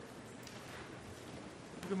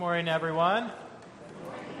Good morning, everyone.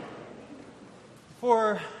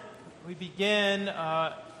 Before we begin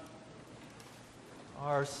our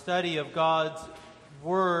study of God's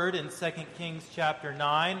Word in 2 Kings chapter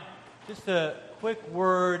 9, just a quick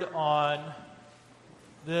word on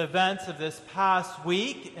the events of this past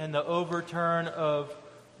week and the overturn of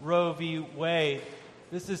Roe v. Wade.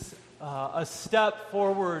 This is a step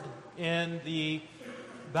forward in the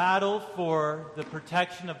battle for the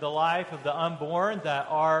protection of the life of the unborn that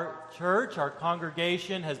our church, our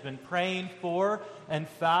congregation, has been praying for and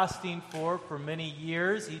fasting for many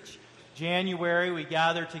years. Each January we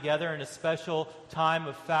gather together in a special time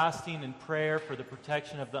of fasting and prayer for the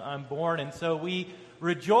protection of the unborn. And so we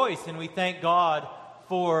rejoice and we thank God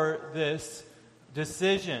for this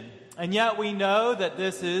decision. And yet we know that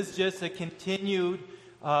this is just a continued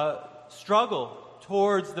struggle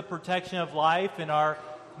towards the protection of life in our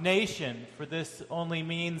nation. For this only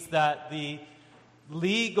means that the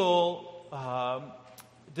legal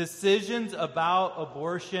decisions about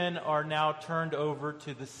abortion are now turned over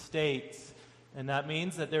to the states. And that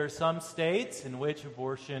means that there are some states in which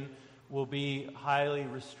abortion will be highly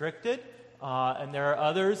restricted, and there are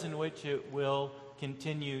others in which it will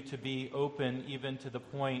continue to be open even to the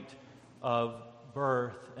point of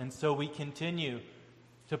birth. And so we continue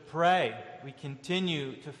to pray, we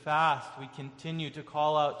continue to fast, we continue to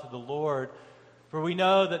call out to the Lord, for we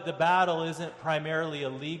know that the battle isn't primarily a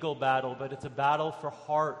legal battle, but it's a battle for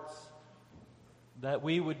hearts, that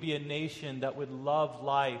we would be a nation that would love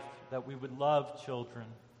life, that we would love children,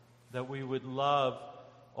 that we would love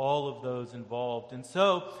all of those involved. And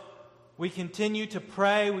so we continue to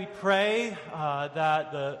pray. We pray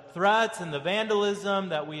that the threats and the vandalism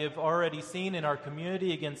that we have already seen in our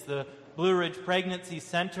community against the Blue Ridge Pregnancy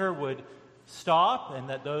Center would stop, and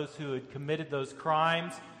that those who had committed those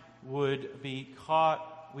crimes would be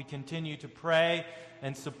caught. We continue to pray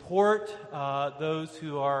and support those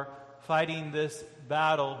who are fighting this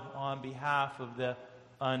battle on behalf of the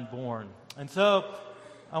unborn. And so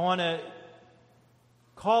I want to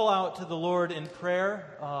call out to the Lord in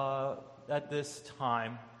prayer at this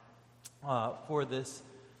time for this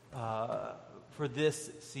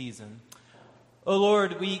season. O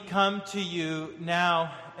Lord, we come to you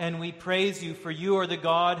now and we praise you, for you are the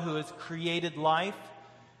God who has created life.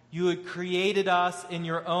 You had created us in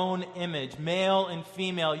your own image. Male and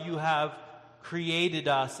female, you have created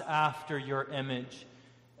us after your image.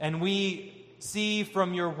 And we see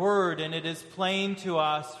from your word, and it is plain to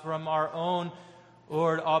us from our own,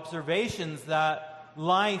 Lord, observations, that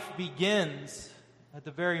life begins at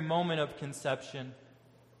the very moment of conception.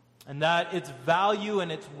 And that its value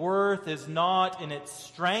and its worth is not in its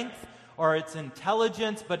strength or its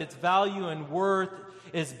intelligence, but its value and worth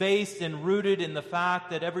is based and rooted in the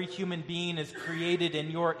fact that every human being is created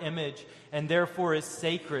in your image and therefore is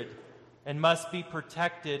sacred and must be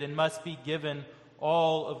protected and must be given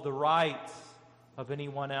all of the rights of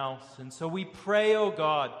anyone else. And so we pray, O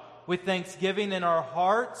God, with thanksgiving in our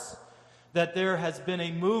hearts, that there has been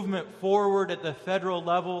a movement forward at the federal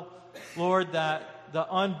level, Lord, that the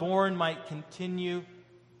unborn might continue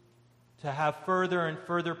to have further and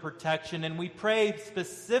further protection. And we pray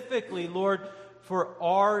specifically, Lord, for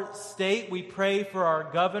our state. We pray for our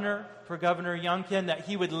governor, for Governor Youngkin, that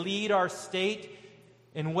he would lead our state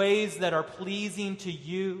in ways that are pleasing to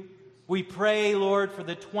you. We pray, Lord, for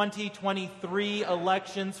the 2023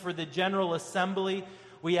 elections for the General Assembly.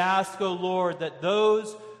 We ask, O Lord, that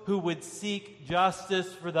those who would seek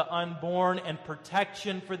justice for the unborn and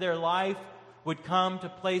protection for their life would come to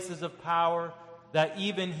places of power, that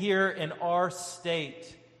even here in our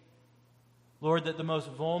state, Lord, that the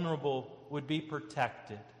most vulnerable would be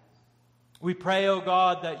protected. We pray, O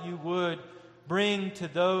God, that you would bring to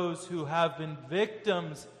those who have been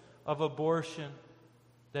victims of abortion,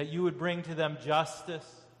 that you would bring to them justice.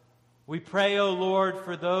 We pray, O Lord,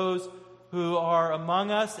 for those who are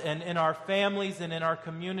among us and in our families and in our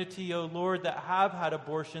community, O Lord, that have had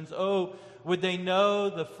abortions. Oh, would they know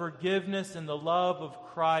the forgiveness and the love of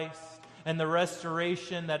Christ and the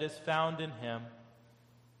restoration that is found in him.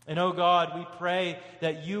 And, oh God, we pray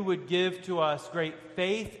that you would give to us great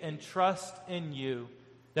faith and trust in you,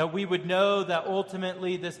 that we would know that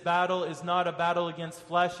ultimately this battle is not a battle against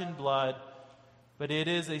flesh and blood, but it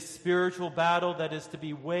is a spiritual battle that is to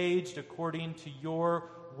be waged according to your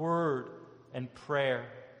word and prayer.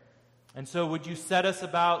 And so would you set us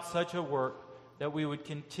about such a work that we would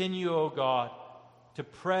continue, O God, to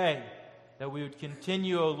pray, that we would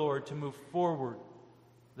continue, O Lord, to move forward,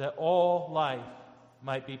 that all life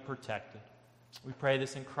might be protected. We pray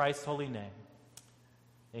this in Christ's holy name.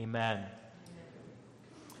 Amen.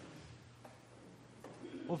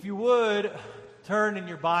 Well, if you would, turn in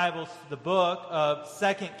your Bibles to the book of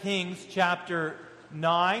 2 Kings chapter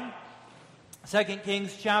 9. 2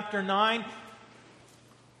 Kings chapter 9.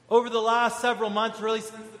 Over the last several months, really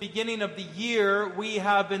since the beginning of the year, we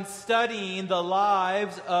have been studying the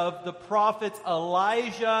lives of the prophets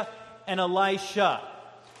Elijah and Elisha.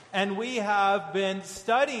 And we have been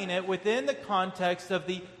studying it within the context of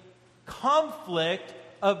the conflict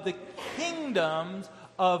of the kingdoms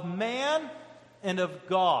of man and of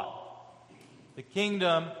God. The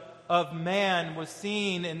kingdom of man was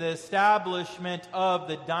seen in the establishment of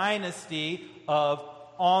the dynasty of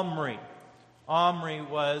Omri. Omri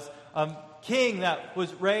was a king that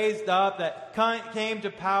was raised up, that came to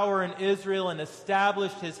power in Israel and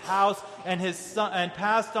established his house and his son, and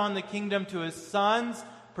passed on the kingdom to his sons,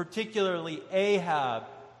 particularly Ahab,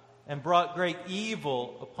 and brought great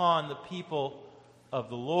evil upon the people of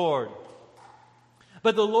the Lord.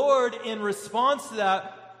 But the Lord, in response to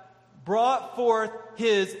that, brought forth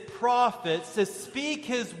his prophets to speak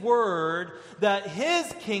his word that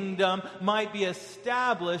his kingdom might be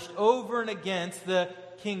established over and against the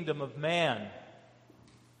kingdom of man.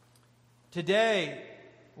 Today,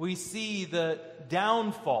 we see the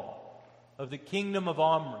downfall of the kingdom of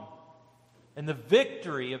Omri and the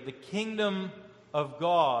victory of the kingdom of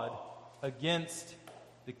God against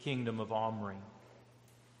the kingdom of Omri.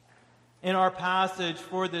 In our passage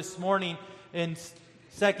for this morning in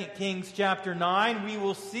 2 Kings chapter 9, we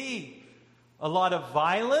will see a lot of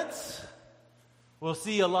violence, we'll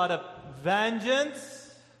see a lot of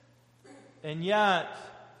vengeance, and yet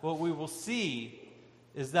what we will see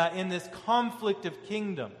is that in this conflict of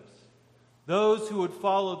kingdoms, those who would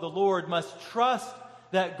follow the Lord must trust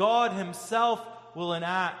that God himself will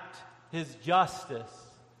enact his justice,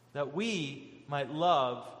 that we might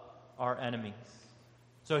love our enemies.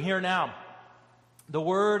 So hear now the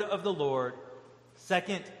word of the Lord, 2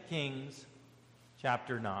 Kings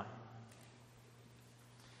chapter 9.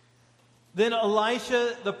 Then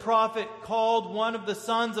Elisha the prophet called one of the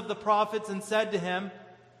sons of the prophets and said to him,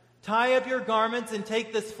 "Tie up your garments and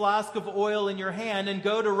take this flask of oil in your hand and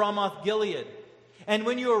go to Ramoth Gilead. And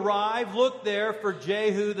when you arrive, look there for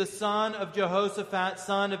Jehu the son of Jehoshaphat,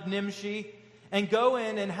 son of Nimshi, and go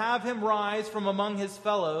in and have him rise from among his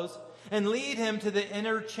fellows and lead him to the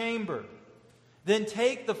inner chamber. Then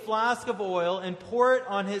take the flask of oil and pour it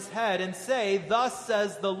on his head and say, 'Thus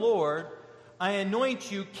says the Lord, I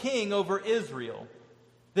anoint you king over Israel.'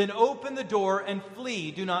 Then open the door and flee,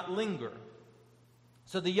 do not linger."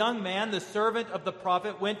 So the young man, the servant of the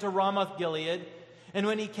prophet, went to Ramoth Gilead. And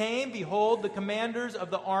when he came, behold, the commanders of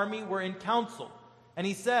the army were in council. And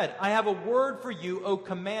he said, "I have a word for you, O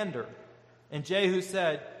commander." And Jehu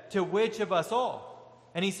said, "To which of us all?"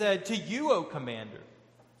 And he said, "To you, O commander."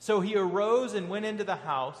 So he arose and went into the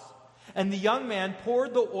house, and the young man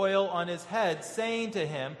poured the oil on his head, saying to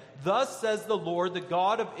him, "Thus says the Lord, the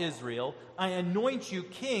God of Israel, I anoint you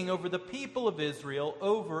king over the people of Israel,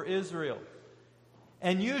 over Israel.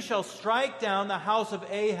 And you shall strike down the house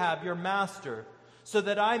of Ahab your master, so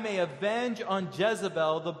that I may avenge on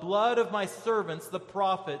Jezebel the blood of my servants the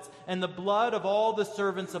prophets, and the blood of all the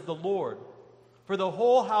servants of the Lord. For the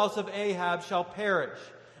whole house of Ahab shall perish,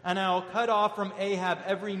 and I will cut off from Ahab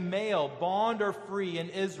every male, bond or free, in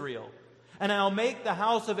Israel. And I will make the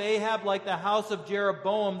house of Ahab like the house of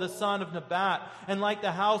Jeroboam the son of Nebat, and like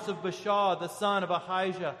the house of Baasha the son of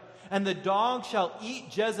Ahijah. And the dog shall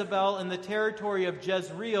eat Jezebel in the territory of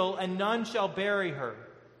Jezreel, and none shall bury her."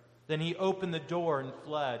 Then he opened the door and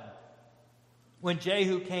fled. When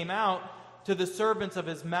Jehu came out to the servants of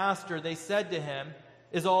his master, they said to him,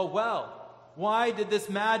 "Is all well? Why did this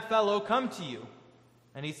mad fellow come to you?"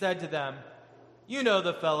 And he said to them, "You know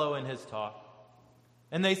the fellow and his talk."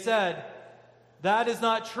 And they said, "That is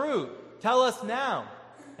not true. Tell us now."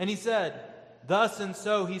 And he said, "Thus and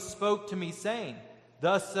so he spoke to me, saying,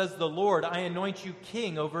 'Thus says the Lord, I anoint you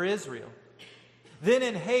king over Israel.' Then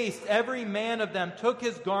in haste every man of them took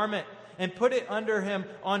his garment and put it under him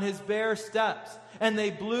on his bare steps. And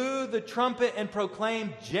they blew the trumpet and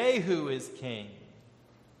proclaimed, 'Jehu is king.'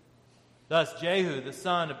 Thus Jehu, the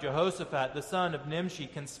son of Jehoshaphat, the son of Nimshi,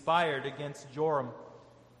 conspired against Joram.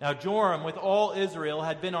 Now Joram, with all Israel,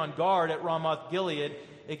 had been on guard at Ramoth Gilead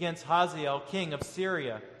against Hazael, king of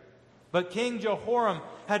Syria. But King Jehoram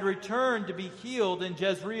had returned to be healed in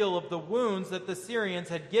Jezreel of the wounds that the Syrians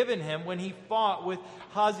had given him when he fought with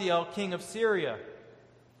Hazael, king of Syria.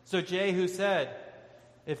 So Jehu said,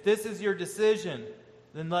 "If this is your decision,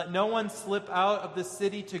 then let no one slip out of the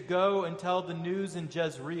city to go and tell the news in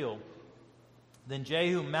Jezreel." Then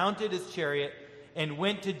Jehu mounted his chariot and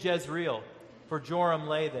went to Jezreel, for Joram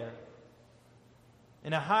lay there.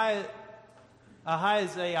 And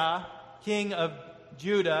Ahaziah king of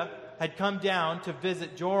Judah, had come down to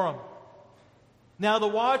visit Joram. Now the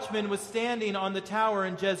watchman was standing on the tower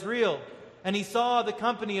in Jezreel, and he saw the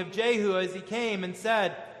company of Jehu as he came, and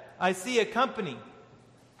said, I see a company.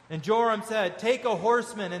 And Joram said, Take a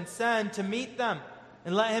horseman and send to meet them,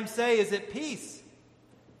 and let him say, Is it peace?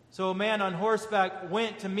 So a man on horseback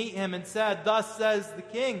went to meet him and said, Thus says the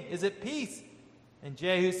king, Is it peace? And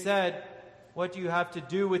Jehu said, What do you have to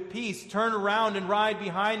do with peace? Turn around and ride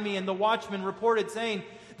behind me. And the watchman reported, saying,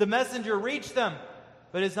 The messenger reached them,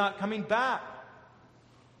 but is not coming back.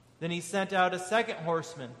 Then he sent out a second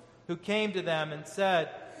horseman, who came to them and said,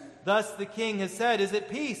 Thus the king has said, Is it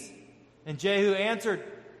peace? And Jehu answered,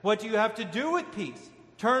 What do you have to do with peace?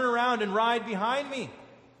 Turn around and ride behind me.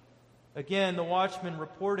 Again the watchman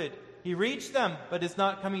reported, He reached them, but is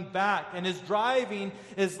not coming back. And his driving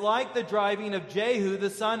is like the driving of Jehu, the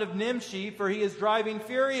son of Nimshi, for he is driving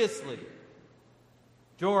furiously.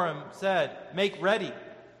 Joram said, Make ready.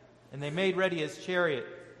 And they made ready his chariot.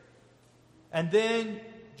 And then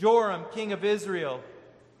Joram, king of Israel,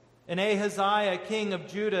 and Ahaziah, king of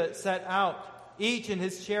Judah, set out, each in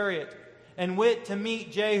his chariot, and went to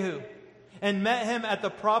meet Jehu, and met him at the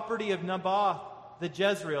property of Naboth the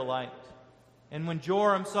Jezreelite. And when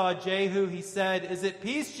Joram saw Jehu, he said, Is it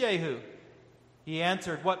peace, Jehu? He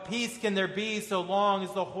answered, What peace can there be so long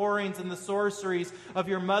as the whorings and the sorceries of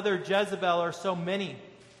your mother Jezebel are so many?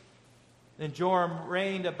 Then Joram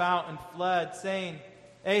reined about and fled, saying,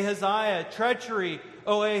 Ahaziah, treachery,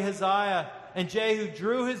 O Ahaziah. And Jehu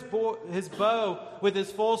drew his bow with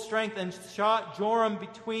his full strength and shot Joram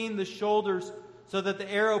between the shoulders, so that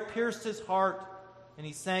the arrow pierced his heart, and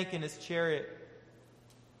he sank in his chariot.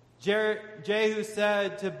 Jehu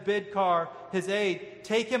said to Bidkar, his aide,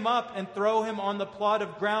 Take him up and throw him on the plot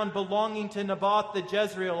of ground belonging to Naboth the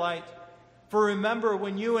Jezreelite. For remember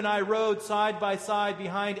when you and I rode side by side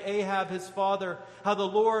behind Ahab his father, how the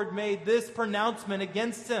Lord made this pronouncement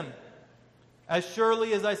against him. As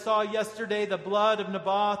surely as I saw yesterday the blood of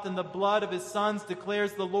Naboth and the blood of his sons,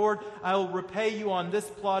 declares the Lord, I will repay you on this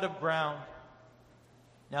plot of ground.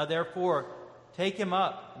 Now therefore, take him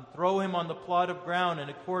up and throw him on the plot of ground in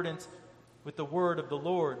accordance with the word of the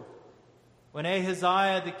Lord. When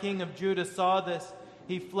Ahaziah the king of Judah saw this,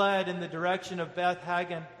 he fled in the direction of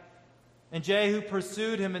Beth-Hagan. And Jehu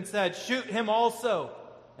pursued him and said, Shoot him also.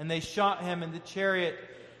 And they shot him in the chariot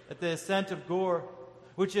at the ascent of Gor,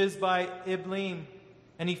 which is by Ibleam.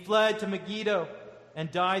 And he fled to Megiddo and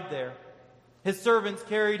died there. His servants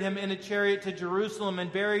carried him in a chariot to Jerusalem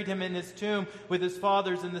and buried him in his tomb with his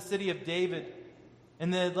fathers in the city of David.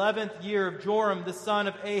 In the 11th year of Joram, the son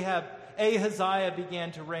of Ahab, Ahaziah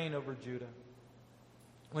began to reign over Judah.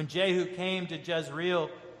 When Jehu came to Jezreel,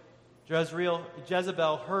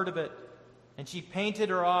 Jezebel heard of it, and she painted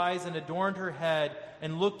her eyes and adorned her head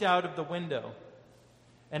and looked out of the window.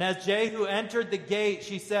 And as Jehu entered the gate,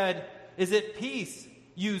 she said, Is it peace,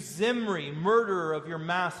 you Zimri, murderer of your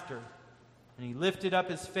master? And he lifted up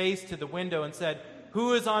his face to the window and said,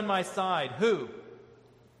 Who is on my side? Who?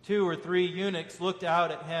 2 or 3 eunuchs looked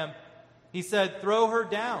out at him. He said, Throw her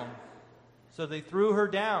down. So they threw her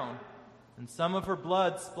down, and some of her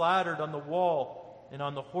blood splattered on the wall and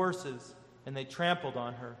on the horses, and they trampled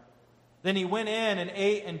on her. Then he went in and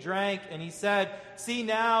ate and drank, and he said, See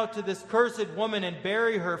now to this cursed woman and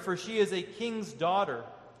bury her, for she is a king's daughter.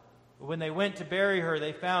 But when they went to bury her,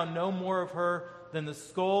 they found no more of her than the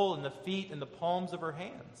skull and the feet and the palms of her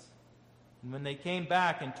hands. And when they came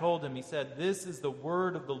back and told him, he said, This is the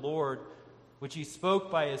word of the Lord, which he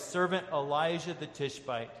spoke by his servant Elijah the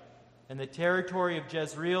Tishbite. In the territory of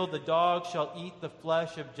Jezreel, the dog shall eat the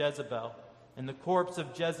flesh of Jezebel, and the corpse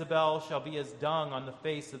of Jezebel shall be as dung on the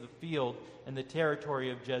face of the field in the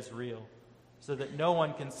territory of Jezreel, so that no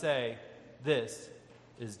one can say, This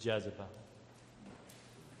is Jezebel.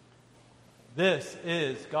 This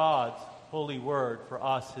is God's holy word for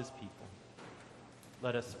us, his people.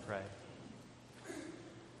 Let us pray.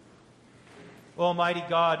 Almighty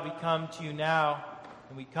God, we come to you now,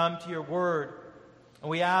 and we come to your word, and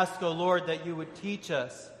we ask, O Lord, that you would teach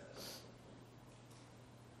us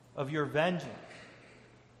of your vengeance,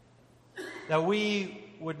 that we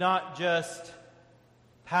would not just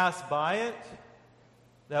pass by it,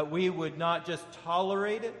 that we would not just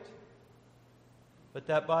tolerate it, but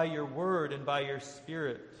that by your word and by your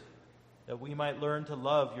Spirit, that we might learn to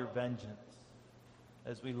love your vengeance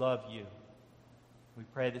as we love you. We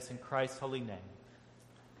pray this in Christ's holy name.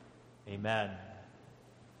 Amen.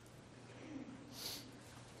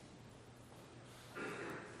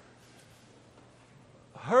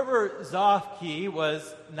 Herbert Zofke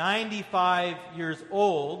was 95 years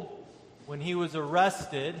old when he was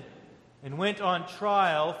arrested and went on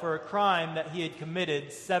trial for a crime that he had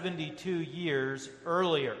committed 72 years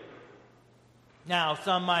earlier. Now,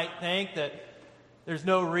 some might think that there's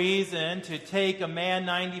no reason to take a man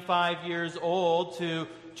 95 years old to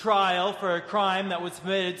trial for a crime that was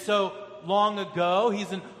committed so long ago.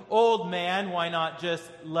 He's an old man. Why not just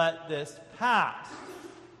let this pass?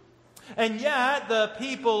 And yet, the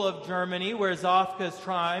people of Germany, where Zofka's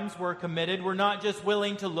crimes were committed, were not just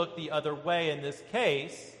willing to look the other way in this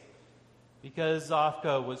case, because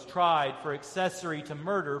Zofka was tried for accessory to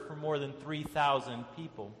murder for more than 3,000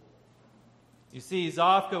 people. You see,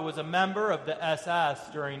 Zofka was a member of the SS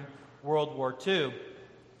during World War II.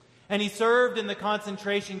 And he served in the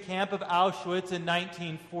concentration camp of Auschwitz in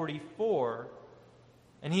 1944.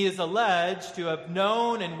 And he is alleged to have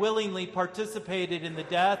known and willingly participated in the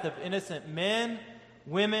death of innocent men,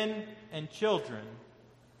 women, and children.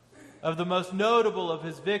 Of the most notable of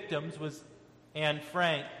his victims was Anne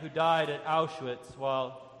Frank, who died at Auschwitz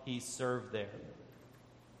while he served there.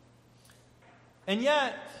 And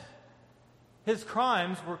yet, his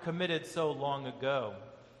crimes were committed so long ago.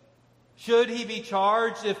 Should he be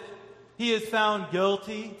charged if he is found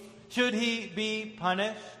guilty? Should he be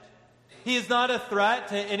punished? He is not a threat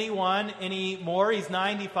to anyone anymore. He's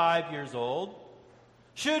 95 years old.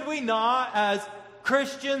 Should we not, as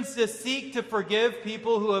Christians, just seek to forgive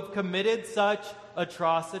people who have committed such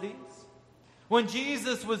atrocities? When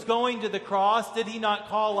Jesus was going to the cross, did he not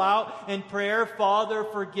call out in prayer, "Father,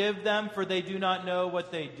 forgive them, for they do not know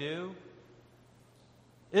what they do"?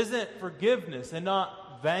 Isn't forgiveness and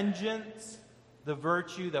not vengeance the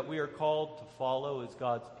virtue that we are called to follow as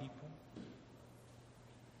God's people?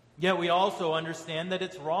 Yet we also understand that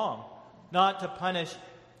it's wrong not to punish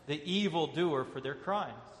the evildoer for their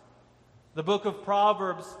crimes. The book of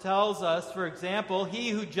Proverbs tells us, for example, he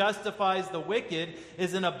who justifies the wicked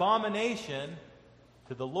is an abomination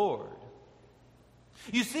to the Lord.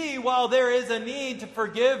 You see, while there is a need to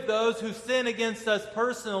forgive those who sin against us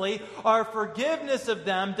personally, our forgiveness of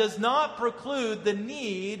them does not preclude the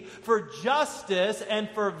need for justice and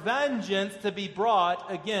for vengeance to be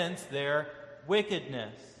brought against their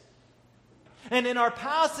wickedness. And in our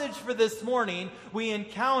passage for this morning, we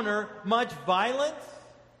encounter much violence,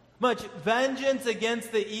 much vengeance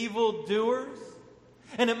against the evildoers.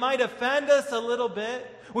 And it might offend us a little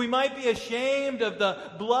bit. We might be ashamed of the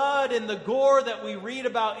blood and the gore that we read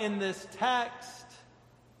about in this text.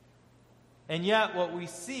 And yet what we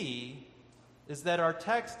see is that our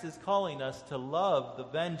text is calling us to love the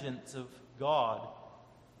vengeance of God,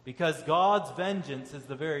 because God's vengeance is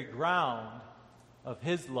the very ground of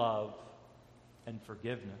his love and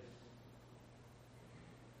forgiveness.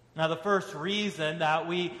 Now, the first reason that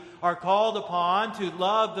we are called upon to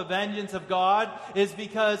love the vengeance of God is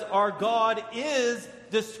because our God is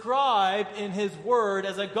described in his word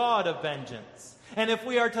as a God of vengeance. And if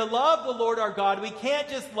we are to love the Lord our God, we can't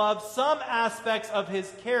just love some aspects of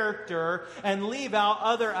his character and leave out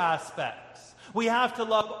other aspects. We have to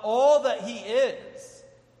love all that he is.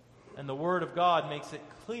 And the word of God makes it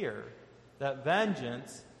clear that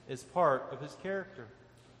vengeance is part of his character.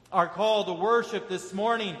 Our call to worship this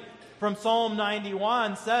morning from Psalm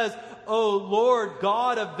 91 says, "O Lord,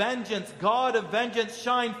 God of vengeance,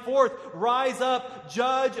 shine forth, rise up,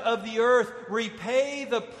 judge of the earth, repay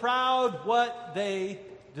the proud what they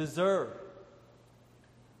deserve."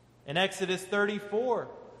 In Exodus 34,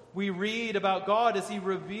 we read about God as he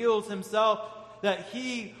reveals himself that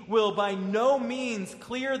he will by no means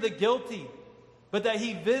clear the guilty, but that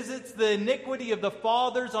he visits the iniquity of the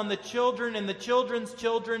fathers on the children and the children's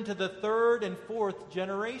children to the third and fourth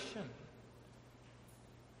generation.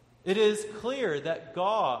 It is clear that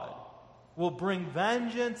God will bring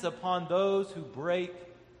vengeance upon those who break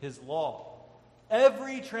his law.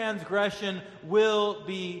 Every transgression will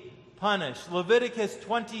be punished. Leviticus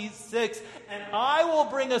 26, "And I will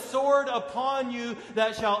bring a sword upon you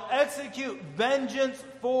that shall execute vengeance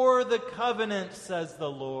for the covenant, says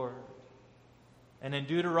the Lord." And in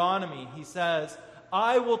Deuteronomy, he says,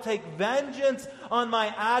 "I will take vengeance on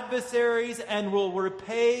my adversaries and will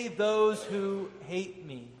repay those who hate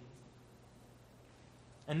me."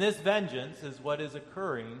 And this vengeance is what is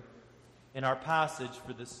occurring in our passage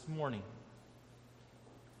for this morning.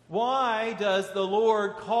 Why does the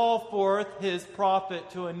Lord call forth his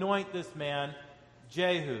prophet to anoint this man,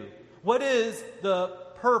 Jehu? What is the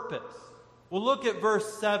purpose? We'll look at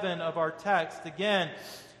verse 7 of our text again.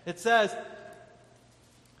 It says,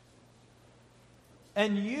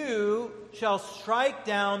 "And you shall strike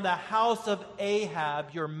down the house of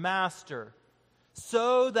Ahab, your master,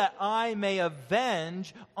 so that I may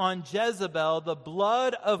avenge on Jezebel the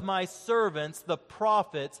blood of my servants, the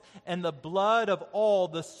prophets, and the blood of all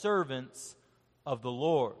the servants of the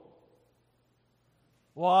Lord.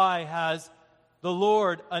 Why has the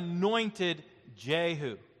Lord anointed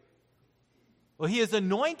Jehu? Well, he has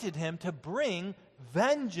anointed him to bring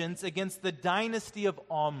vengeance against the dynasty of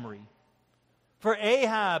Omri. For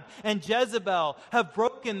Ahab and Jezebel have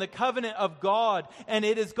broken the covenant of God, and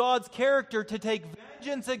it is God's character to take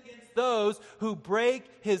vengeance against those who break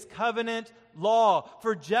his covenant law.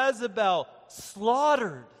 For Jezebel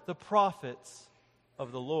slaughtered the prophets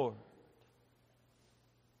of the Lord.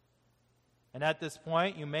 And at this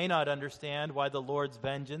point, you may not understand why the Lord's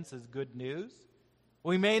vengeance is good news.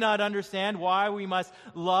 We may not understand why we must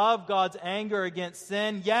love God's anger against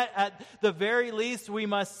sin, yet at the very least we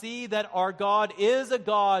must see that our God is a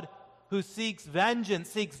God who seeks vengeance,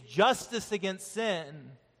 seeks justice against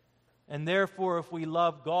sin. And therefore, if we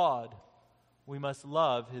love God, we must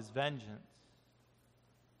love his vengeance.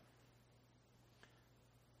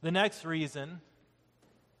 The next reason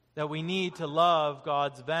that we need to love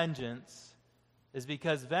God's vengeance is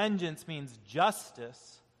because vengeance means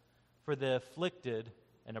justice for the afflicted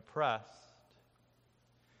and oppressed.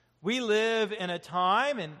 We live in a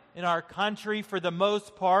time in our country, for the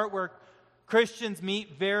most part, where Christians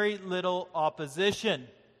meet very little opposition.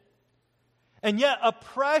 And yet,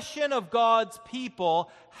 oppression of God's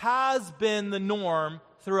people has been the norm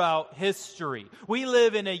throughout history. We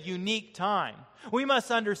live in a unique time. We must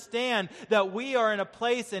understand that we are in a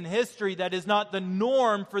place in history that is not the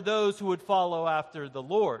norm for those who would follow after the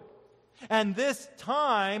Lord. And this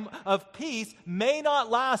time of peace may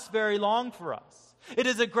not last very long for us. It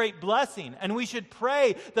is a great blessing, and we should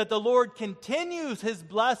pray that the Lord continues his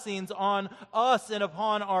blessings on us and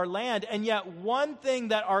upon our land. And yet one thing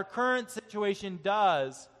that our current situation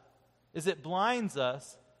does is it blinds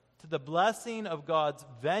us to the blessing of God's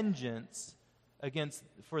vengeance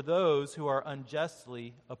for those who are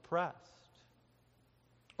unjustly oppressed.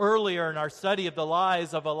 Earlier in our study of the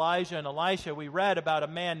lives of Elijah and Elisha, we read about a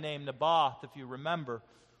man named Naboth, if you remember.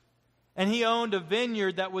 And he owned a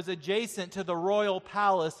vineyard that was adjacent to the royal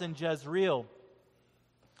palace in Jezreel.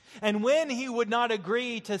 And when he would not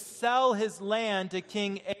agree to sell his land to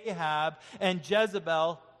King Ahab and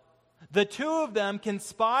Jezebel, the two of them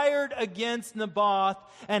conspired against Naboth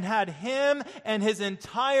and had him and his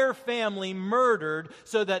entire family murdered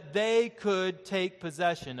so that they could take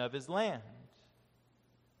possession of his land.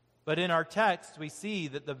 But in our text, we see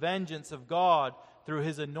that the vengeance of God through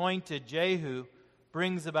his anointed Jehu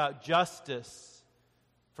brings about justice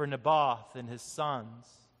for Naboth and his sons.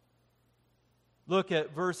 Look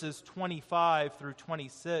at verses 25 through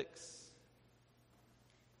 26.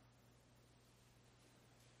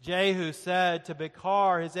 Jehu said to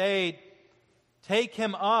Bechar, his aide, "Take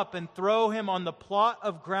him up and throw him on the plot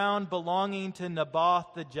of ground belonging to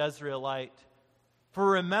Naboth the Jezreelite.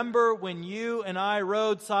 For remember when you and I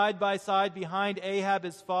rode side by side behind Ahab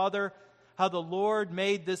his father, how the Lord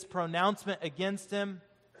made this pronouncement against him.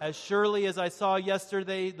 As surely as I saw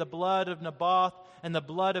yesterday the blood of Naboth and the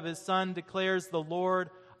blood of his son, declares the Lord,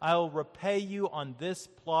 I will repay you on this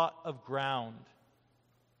plot of ground.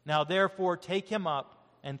 Now therefore take him up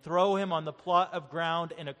and throw him on the plot of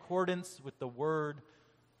ground in accordance with the word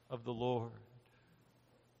of the Lord."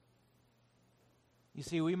 You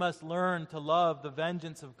see, we must learn to love the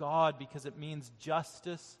vengeance of God because it means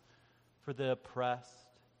justice for the oppressed.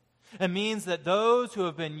 It means that those who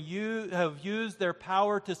have used their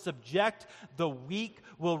power to subject the weak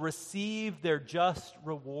will receive their just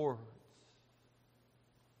rewards.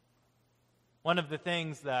 One of the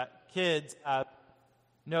things that kids have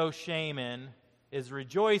no shame in is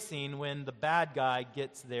rejoicing when the bad guy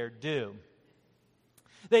gets their due.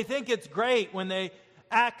 They think it's great when the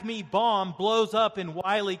Acme bomb blows up in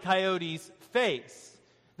Wile E. Coyote's face.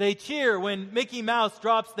 They cheer when Mickey Mouse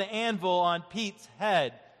drops the anvil on Pete's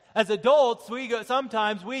head. As adults,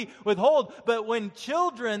 sometimes we withhold, but when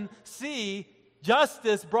children see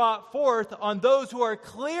justice brought forth on those who are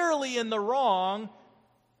clearly in the wrong,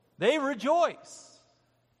 they rejoice.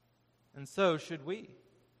 And so should we.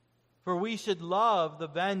 For we should love the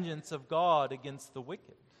vengeance of God against the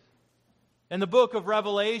wicked. In the book of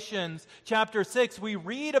Revelations, chapter 6, we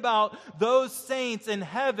read about those saints in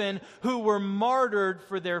heaven who were martyred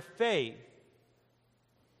for their faith.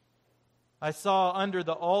 I saw under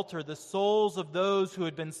the altar the souls of those who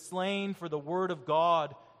had been slain for the word of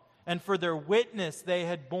God and for their witness they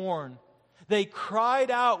had borne. They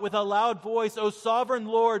cried out with a loud voice, "O sovereign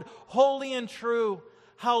Lord, holy and true,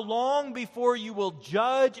 how long before you will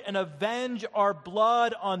judge and avenge our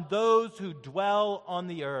blood on those who dwell on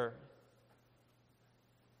the earth?"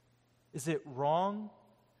 Is it wrong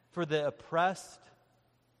for the oppressed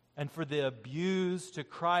and for the abused to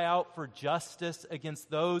cry out for justice against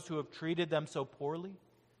those who have treated them so poorly?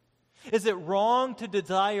 Is it wrong to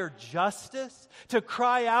desire justice, to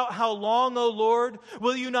cry out, "How long, O Lord,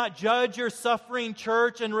 will you not judge your suffering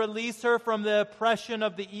church and release her from the oppression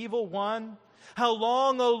of the evil one? How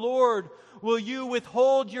long, O Lord, will you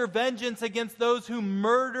withhold your vengeance against those who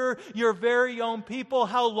murder your very own people?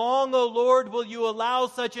 How long, O Lord, will you allow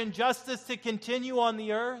such injustice to continue on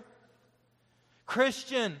the earth?"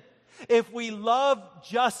 Christian, if we love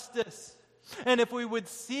justice, and if we would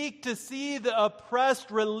seek to see the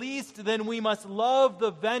oppressed released, then we must love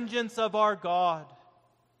the vengeance of our God.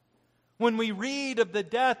 When we read of the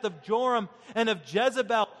death of Joram and of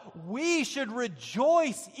Jezebel, we should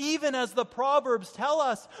rejoice, even as the Proverbs tell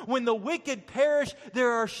us. When the wicked perish,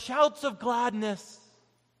 there are shouts of gladness.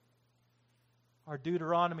 Our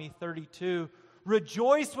Deuteronomy 32,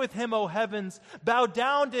 "Rejoice with him, O heavens, bow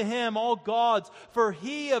down to him, all gods, for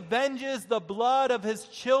he avenges the blood of his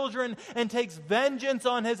children and takes vengeance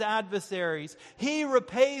on his adversaries. He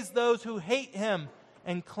repays those who hate him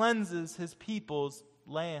and cleanses his people's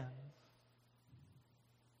land."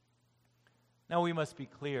 Now we must be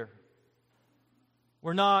clear.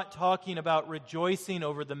 We're not talking about rejoicing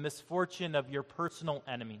over the misfortune of your personal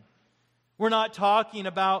enemy. We're not talking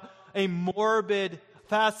about a morbid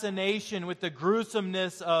fascination with the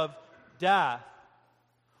gruesomeness of death.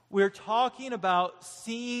 We're talking about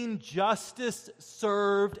seeing justice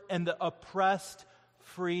served and the oppressed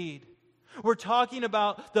freed. We're talking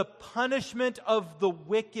about the punishment of the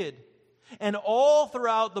wicked. And all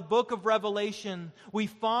throughout the book of Revelation, we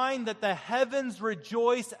find that the heavens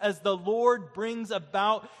rejoice as the Lord brings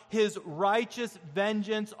about his righteous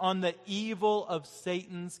vengeance on the evil of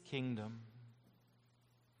Satan's kingdom.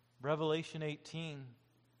 Revelation 18,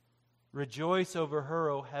 "Rejoice over her,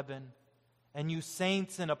 O heaven, and you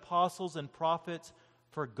saints and apostles and prophets,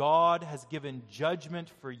 for God has given judgment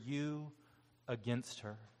for you against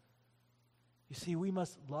her." You see, we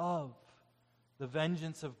must love the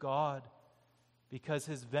vengeance of God because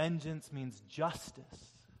his vengeance means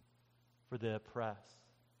justice for the oppressed.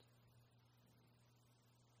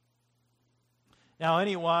 Now,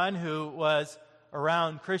 anyone who was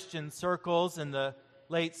around Christian circles in the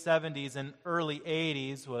late 70s and early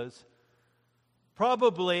 80s was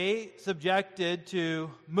probably subjected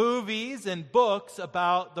to movies and books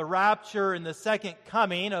about the rapture and the second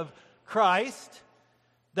coming of Christ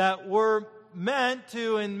that were meant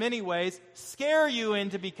to, in many ways, scare you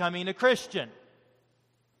into becoming a Christian.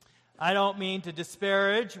 I don't mean to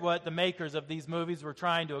disparage what the makers of these movies were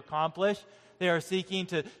trying to accomplish. They are seeking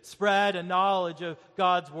to spread a knowledge of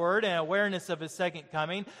God's Word and awareness of his second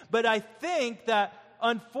coming. But I think that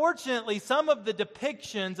unfortunately, some of the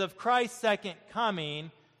depictions of Christ's second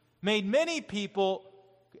coming made many people,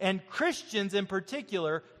 and Christians in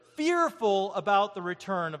particular, fearful about the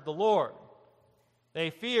return of the Lord. They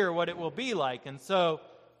fear what it will be like, and so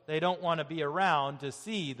they don't want to be around to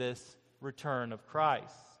see this return of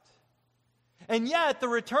Christ. And yet, the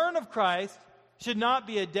return of Christ should not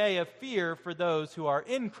be a day of fear for those who are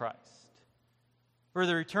in Christ. For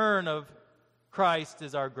the return of Christ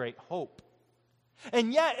is our great hope.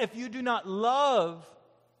 And yet, if you do not love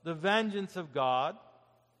the vengeance of God,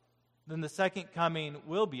 then the second coming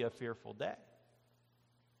will be a fearful day.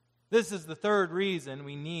 This is the third reason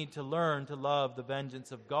we need to learn to love the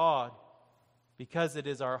vengeance of God, because it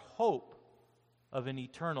is our hope of an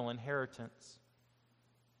eternal inheritance.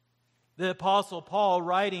 The Apostle Paul,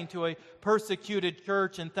 writing to a persecuted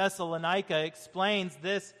church in Thessalonica, explains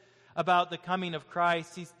this about the coming of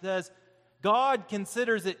Christ. He says, "God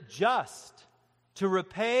considers it just to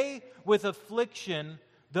repay with affliction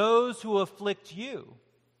those who afflict you,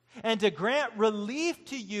 and to grant relief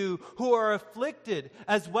to you who are afflicted,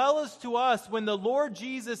 as well as to us when the Lord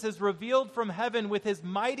Jesus is revealed from heaven with his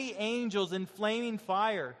mighty angels in flaming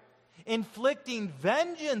fire, inflicting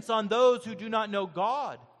vengeance on those who do not know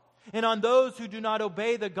God, and on those who do not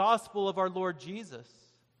obey the gospel of our Lord Jesus.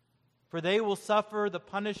 For they will suffer the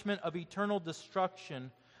punishment of eternal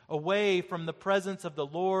destruction away from the presence of the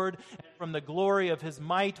Lord and from the glory of his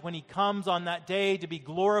might when he comes on that day to be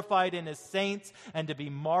glorified in his saints and to be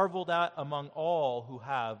marveled at among all who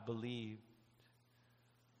have believed."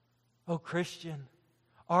 Oh, Christian,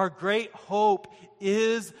 our great hope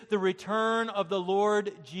is the return of the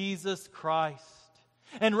Lord Jesus Christ.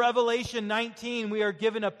 In Revelation 19, we are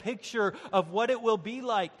given a picture of what it will be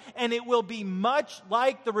like, and it will be much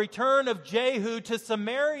like the return of Jehu to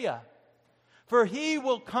Samaria. For he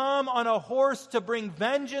will come on a horse to bring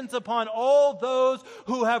vengeance upon all those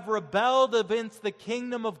who have rebelled against the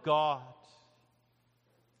kingdom of God.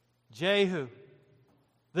 Jehu,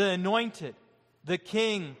 the anointed, the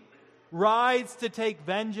king, rides to take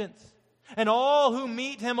vengeance. And all who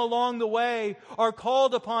meet him along the way are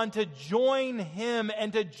called upon to join him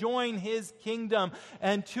and to join his kingdom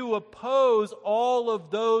and to oppose all of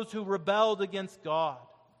those who rebelled against God.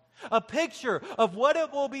 A picture of what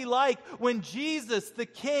it will be like when Jesus the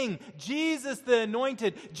King, Jesus the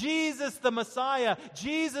Anointed, Jesus the Messiah,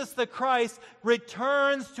 Jesus the Christ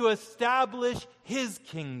returns to establish his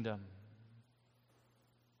kingdom.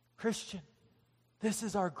 Christian, this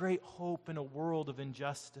is our great hope in a world of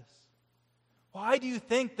injustice. Why do you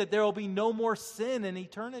think that there will be no more sin in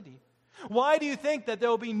eternity? Why do you think that there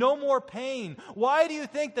will be no more pain? Why do you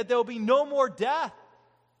think that there will be no more death?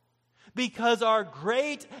 Because our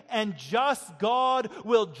great and just God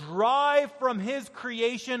will drive from his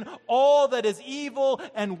creation all that is evil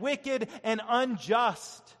and wicked and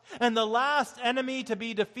unjust. And the last enemy to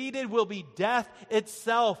be defeated will be death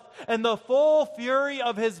itself. And the full fury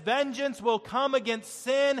of his vengeance will come against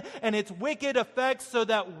sin and its wicked effects so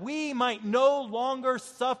that we might no longer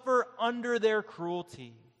suffer under their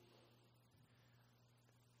cruelty.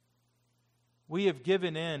 We have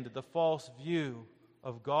given in to the false view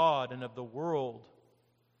of God and of the world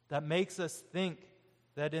that makes us think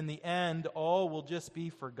that in the end all will just be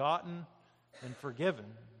forgotten and forgiven.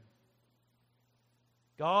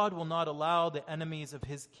 God will not allow the enemies of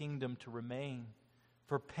his kingdom to remain,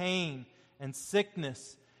 for pain and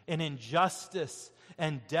sickness and injustice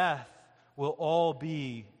and death will all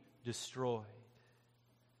be destroyed.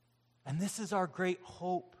 And this is our great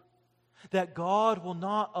hope, that God will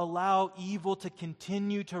not allow evil to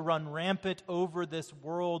continue to run rampant over this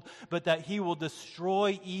world, but that he will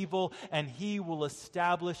destroy evil and he will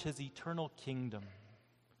establish his eternal kingdom.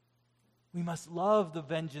 We must love the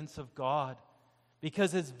vengeance of God,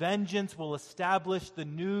 because his vengeance will establish the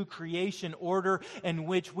new creation order in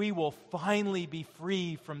which we will finally be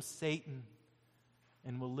free from Satan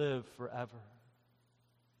and will live forever.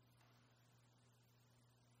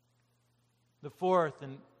 The fourth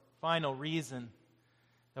and final reason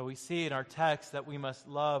that we see in our text that we must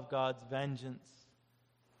love God's vengeance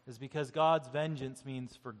is because God's vengeance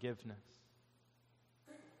means forgiveness.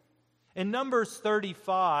 In Numbers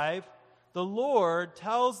 35, the Lord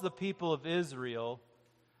tells the people of Israel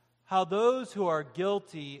how those who are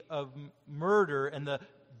guilty of murder and the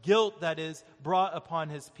guilt that is brought upon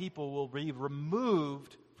his people will be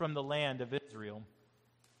removed from the land of Israel.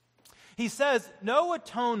 He says, no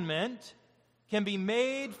atonement can be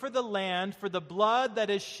made for the land for the blood that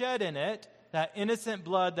is shed in it, that innocent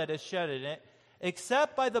blood that is shed in it,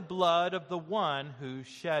 except by the blood of the one who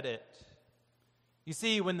shed it. You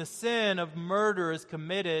see, when the sin of murder is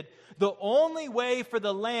committed, the only way for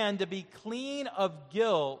the land to be clean of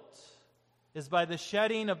guilt is by the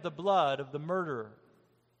shedding of the blood of the murderer.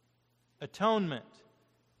 Atonement,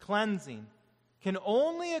 cleansing, can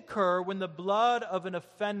only occur when the blood of an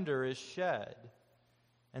offender is shed.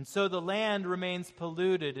 And so the land remains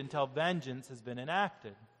polluted until vengeance has been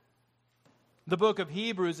enacted. The book of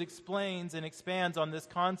Hebrews explains and expands on this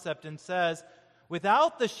concept and says,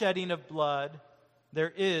 without the shedding of blood,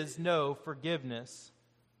 there is no forgiveness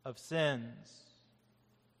of sins.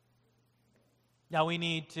 Now we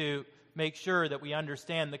need to make sure that we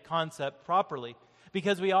understand the concept properly,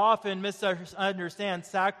 because we often misunderstand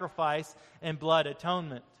sacrifice and blood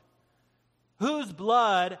atonement. Whose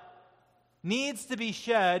blood needs to be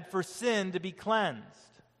shed for sin to be cleansed?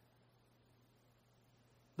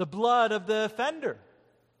 The blood of the offender,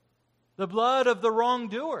 the blood of the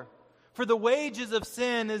wrongdoer. For the wages of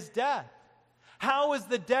sin is death. How is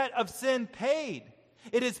the debt of sin paid?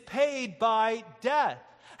 It is paid by death.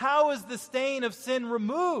 How is the stain of sin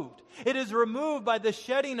removed? It is removed by the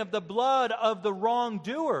shedding of the blood of the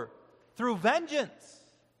wrongdoer through vengeance.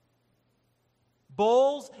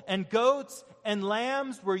 Bulls and goats and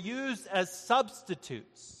lambs were used as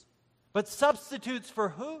substitutes. But substitutes for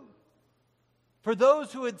who? For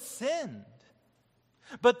those who had sinned.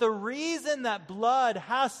 But the reason that blood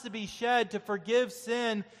has to be shed to forgive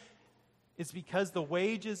sin is because the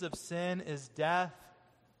wages of sin is death,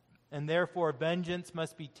 and therefore vengeance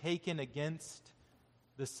must be taken against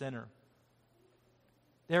the sinner.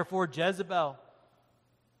 Therefore Jezebel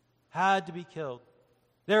had to be killed.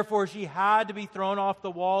 Therefore she had to be thrown off the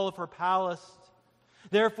wall of her palace.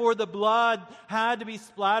 Therefore the blood had to be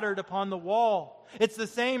splattered upon the wall. It's the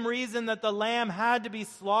same reason that the lamb had to be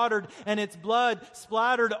slaughtered and its blood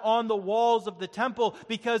splattered on the walls of the temple,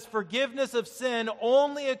 because forgiveness of sin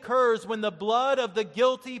only occurs when the blood of the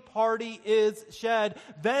guilty party is shed.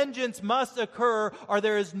 Vengeance must occur or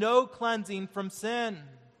there is no cleansing from sin.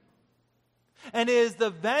 And it is the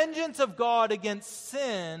vengeance of God against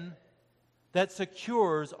sin that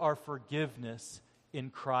secures our forgiveness in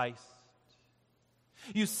Christ.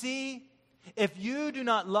 You see, if you do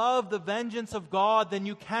not love the vengeance of God, then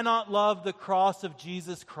you cannot love the cross of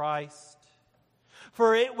Jesus Christ.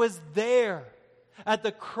 For it was there, at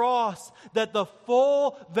the cross, that the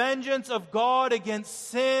full vengeance of God against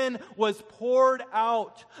sin was poured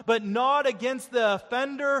out, but not against the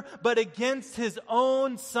offender, but against His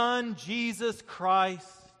own Son, Jesus Christ.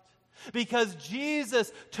 Because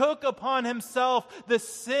Jesus took upon Himself the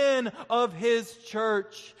sin of His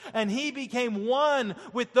church, and He became one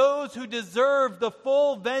with those who deserve the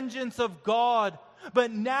full vengeance of God.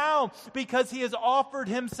 But now, because He has offered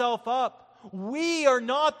Himself up, we are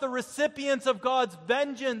not the recipients of God's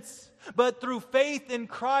vengeance, but through faith in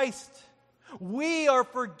Christ, we are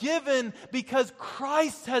forgiven because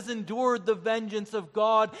Christ has endured the vengeance of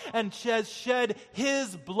God and has shed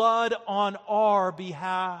His blood on our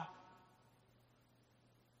behalf.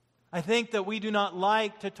 I think that we do not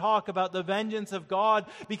like to talk about the vengeance of God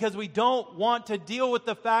because we don't want to deal with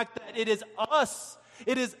the fact that it is us.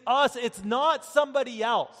 It is us. It's not somebody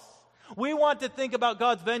else. We want to think about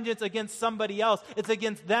God's vengeance against somebody else. It's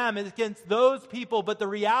against them. It's against those people. But the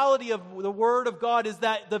reality of the Word of God is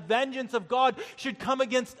that the vengeance of God should come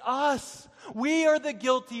against us. We are the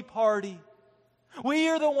guilty party. We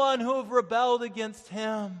are the one who have rebelled against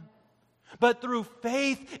Him. But through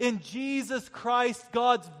faith in Jesus Christ,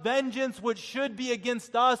 God's vengeance, which should be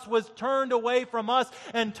against us, was turned away from us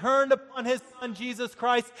and turned upon His Son, Jesus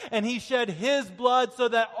Christ, and He shed His blood so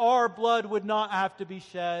that our blood would not have to be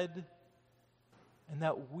shed, and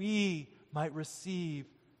that we might receive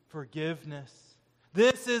forgiveness.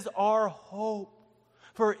 This is our hope,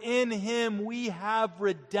 for in Him we have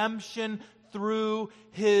redemption through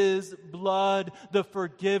His blood, the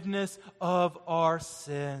forgiveness of our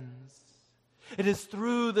sins. It is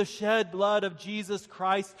through the shed blood of Jesus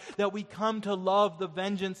Christ that we come to love the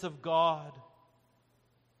vengeance of God.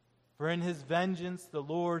 For in His vengeance, the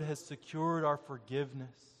Lord has secured our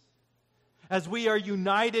forgiveness. As we are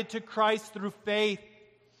united to Christ through faith,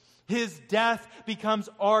 His death becomes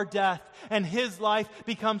our death, and His life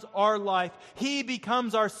becomes our life. He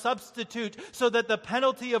becomes our substitute, so that the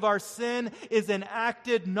penalty of our sin is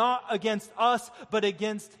enacted not against us, but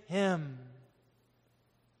against Him.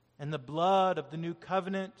 And the blood of the new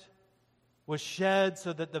covenant was shed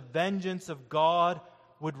so that the vengeance of God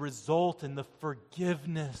would result in the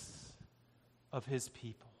forgiveness of His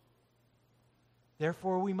people.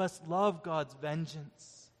 Therefore, we must love God's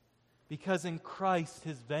vengeance, because in Christ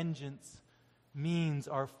His vengeance means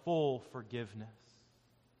our full forgiveness.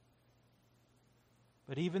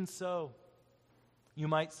 But even so, you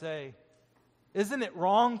might say, isn't it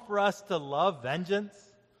wrong for us to love vengeance?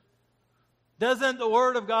 Doesn't the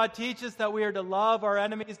Word of God teach us that we are to love our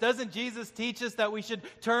enemies? Doesn't Jesus teach us that we should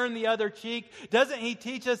turn the other cheek? Doesn't He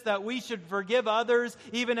teach us that we should forgive others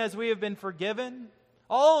even as we have been forgiven?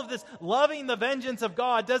 All of this loving the vengeance of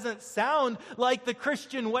God doesn't sound like the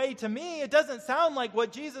Christian way to me. It doesn't sound like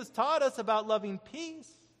what Jesus taught us about loving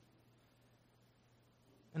peace.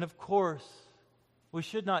 And of course, we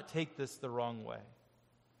should not take this the wrong way.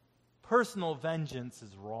 Personal vengeance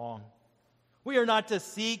is wrong. We are not to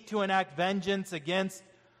seek to enact vengeance against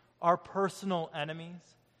our personal enemies.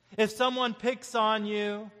 If someone picks on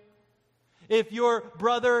you, if your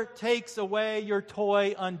brother takes away your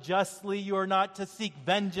toy unjustly, you are not to seek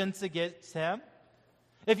vengeance against him.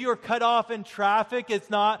 If you are cut off in traffic,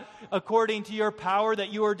 it's not according to your power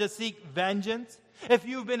that you are to seek vengeance. If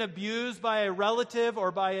you've been abused by a relative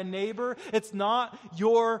or by a neighbor, it's not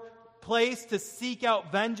your place to seek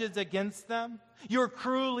out vengeance against them. You're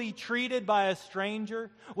cruelly treated by a stranger.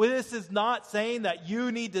 Well, this is not saying that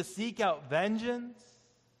you need to seek out vengeance.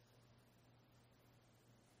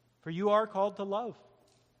 For you are called to love.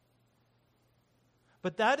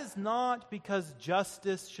 But that is not because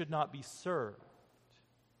justice should not be served.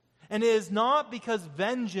 And it is not because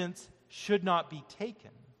vengeance should not be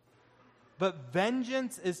taken. But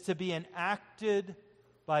vengeance is to be enacted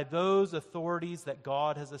by those authorities that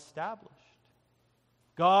God has established.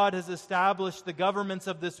 God has established the governments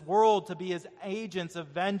of this world to be His agents of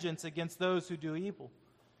vengeance against those who do evil.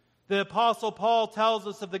 The Apostle Paul tells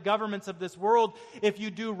us of the governments of this world, if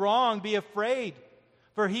you do wrong, be afraid,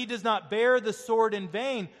 for he does not bear the sword in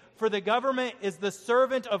vain. For the government is the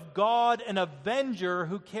servant of God, an avenger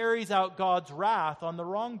who carries out God's wrath on the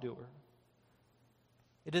wrongdoer.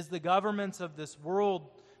 It is the governments of this world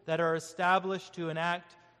that are established to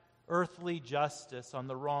enact earthly justice on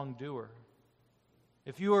the wrongdoer.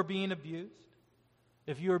 If you are being abused,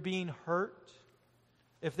 if you are being hurt,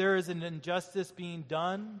 if there is an injustice being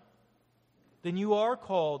done, then you are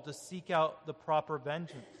called to seek out the proper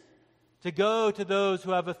vengeance. to go to those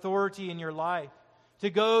who have authority in your life, to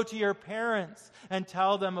go to your parents and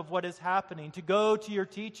tell them of what is happening, to go to your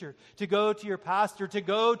teacher, to go to your pastor, to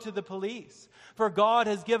go to the police. For God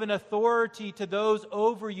has given authority to those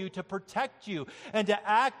over you to protect you and to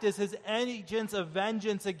act as his agents of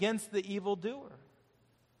vengeance against the evildoer.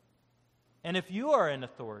 And if you are in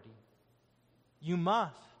authority, you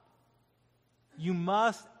must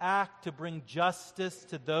act to bring justice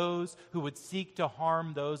to those who would seek to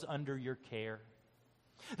harm those under your care.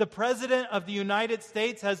 The President of the United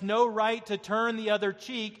States has no right to turn the other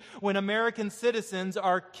cheek when American citizens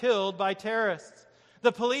are killed by terrorists.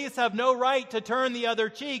 The police have no right to turn the other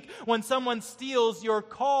cheek when someone steals your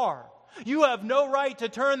car. You have no right to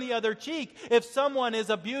turn the other cheek if someone is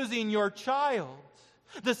abusing your child.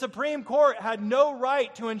 The Supreme Court had no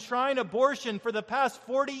right to enshrine abortion for the past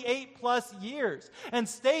 48 plus years. And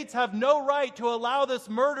states have no right to allow this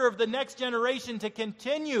murder of the next generation to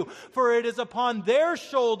continue, for it is upon their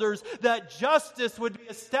shoulders that justice would be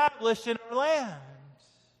established in our land.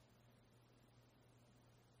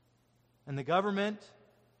 And the government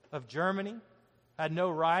of Germany had no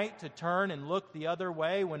right to turn and look the other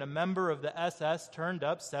way when a member of the SS turned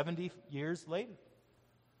up 70 years later.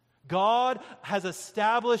 God has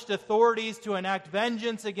established authorities to enact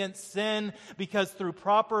vengeance against sin because through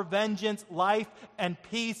proper vengeance, life and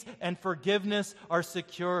peace and forgiveness are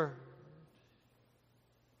secured.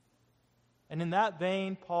 And in that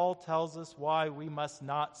vein, Paul tells us why we must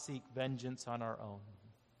not seek vengeance on our own.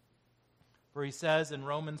 For he says in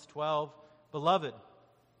Romans 12, "Beloved,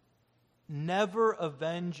 never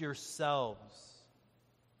avenge yourselves,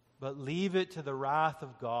 but leave it to the wrath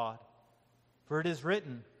of God. For it is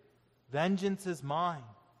written, 'Vengeance is mine,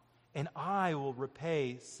 and I will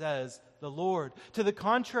repay,' says the Lord. To the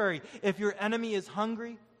contrary, if your enemy is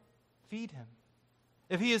hungry, feed him.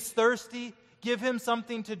 If he is thirsty, give him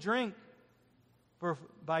something to drink. For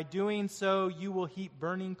by doing so, you will heap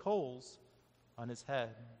burning coals on his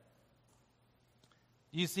head."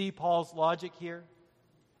 Do you see Paul's logic here?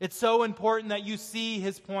 It's so important that you see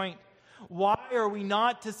his point. Why are we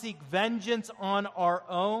not to seek vengeance on our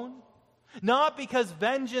own? Not because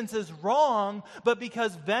vengeance is wrong, but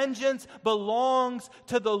because vengeance belongs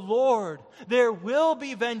to the Lord. There will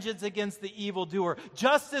be vengeance against the evildoer.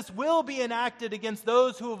 Justice will be enacted against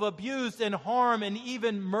those who have abused and harmed and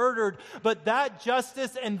even murdered. But that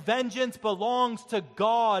justice and vengeance belongs to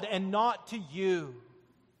God and not to you.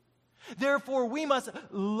 Therefore, we must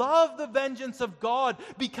love the vengeance of God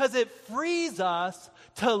because it frees us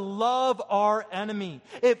to love our enemy.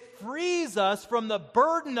 It frees us from the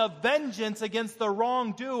burden of vengeance against the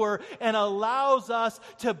wrongdoer and allows us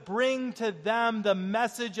to bring to them the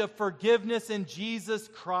message of forgiveness in Jesus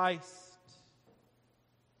Christ.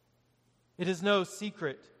 It is no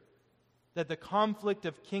secret that the conflict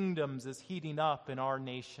of kingdoms is heating up in our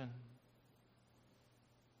nation.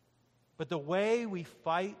 But the way we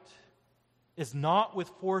fight is not with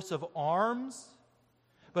force of arms,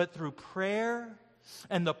 but through prayer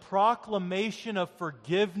and the proclamation of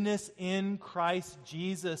forgiveness in Christ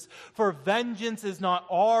Jesus. For vengeance is not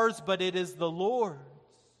ours, but it is the Lord's.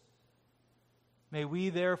 May we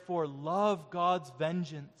therefore love God's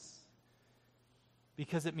vengeance,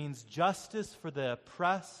 because it means justice for the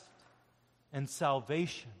oppressed and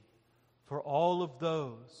salvation for all of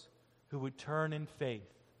those who would turn in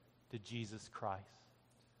faith to Jesus Christ.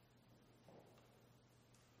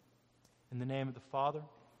 In the name of the Father,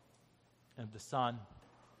 and of the Son,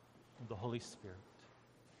 and of the Holy Spirit.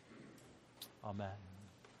 Amen.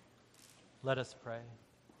 Let us pray.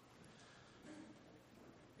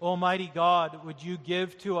 Almighty God, would you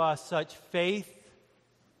give to us such faith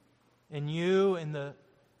in you, in the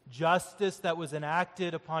justice that was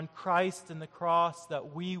enacted upon Christ and the cross,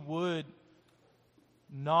 that we would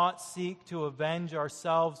not seek to avenge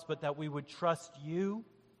ourselves, but that we would trust you,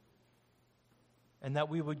 and that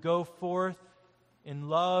we would go forth in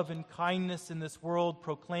love and kindness in this world,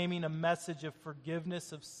 proclaiming a message of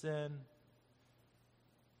forgiveness of sin.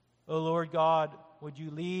 O Lord God, would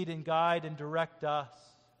you lead and guide and direct us?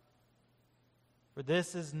 For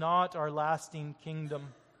this is not our lasting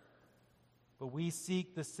kingdom, but we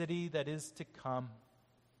seek the city that is to come.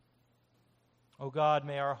 O God,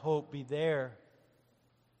 may our hope be there,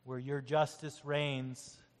 where your justice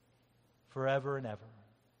reigns forever and ever.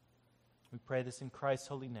 We pray this in Christ's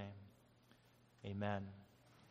holy name. Amen.